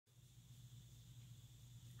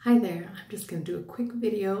Hi there, I'm just going to do a quick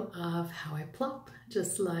video of how I plop,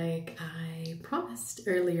 just like I promised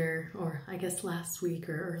earlier, or I guess last week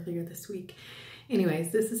or earlier this week.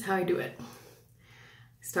 Anyways, this is how I do it.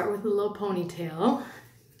 I start with a little ponytail,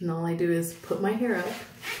 and all I do is put my hair up.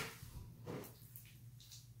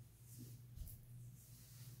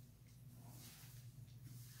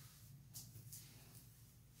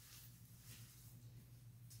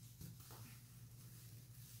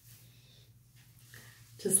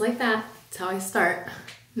 Just like that, that's how I start.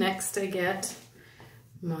 Next I get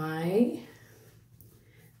my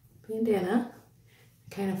bandana,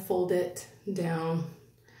 kind of fold it down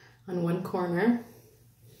on one corner.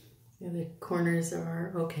 The other corners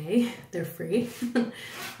are okay, they're free.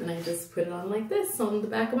 And I just put it on like this on the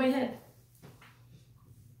back of my head.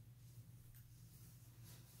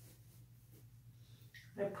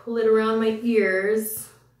 I pull it around my ears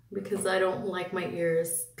because I don't like my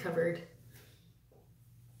ears covered.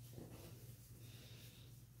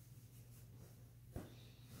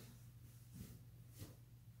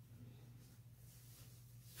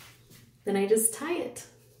 Then I just tie it.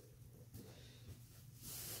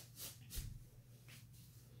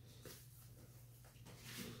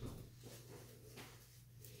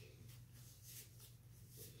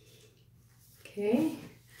 Okay,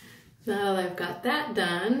 now that I've got that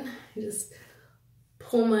done, I just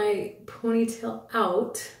pull my ponytail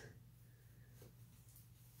out.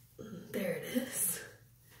 There it is.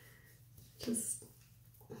 Just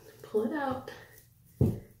pull it out.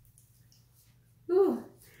 Ooh.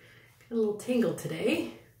 A little tangle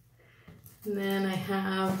today. And then I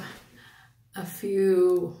have a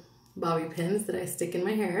few bobby pins that I stick in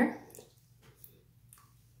my hair.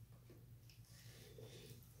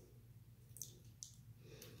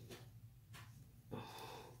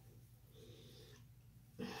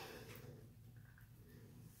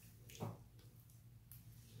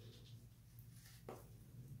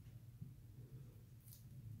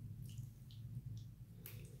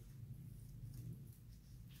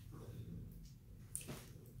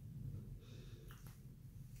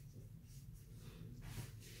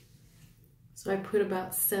 So I put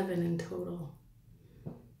about 7 in total.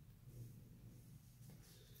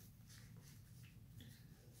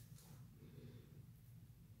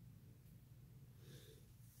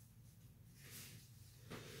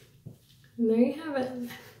 And there you have it.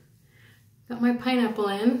 Got my pineapple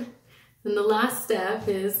in. And the last step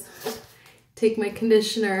is take my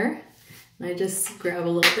conditioner and I just grab a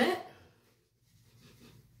little bit.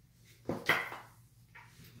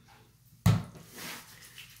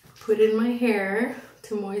 Put in my hair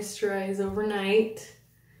to moisturize overnight.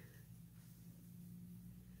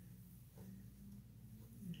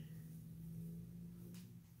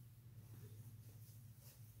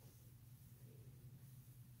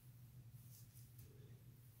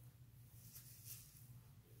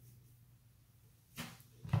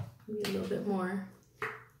 Maybe a little bit more.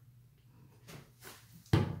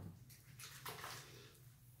 Get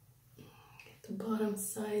the bottom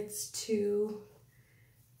sides to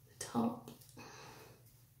the top.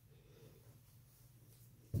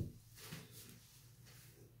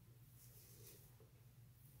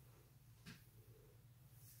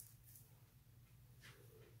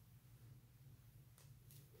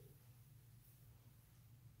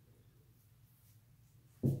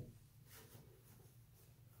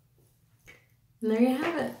 And there you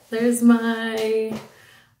have it. There's my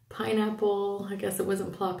pineapple. I guess it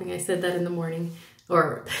wasn't plopping. I said that in the morning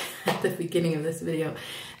or at the beginning of this video.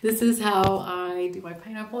 This is how I do my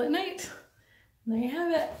pineapple at night. And there you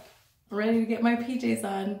have it. I'm ready to get my PJs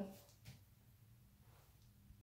on.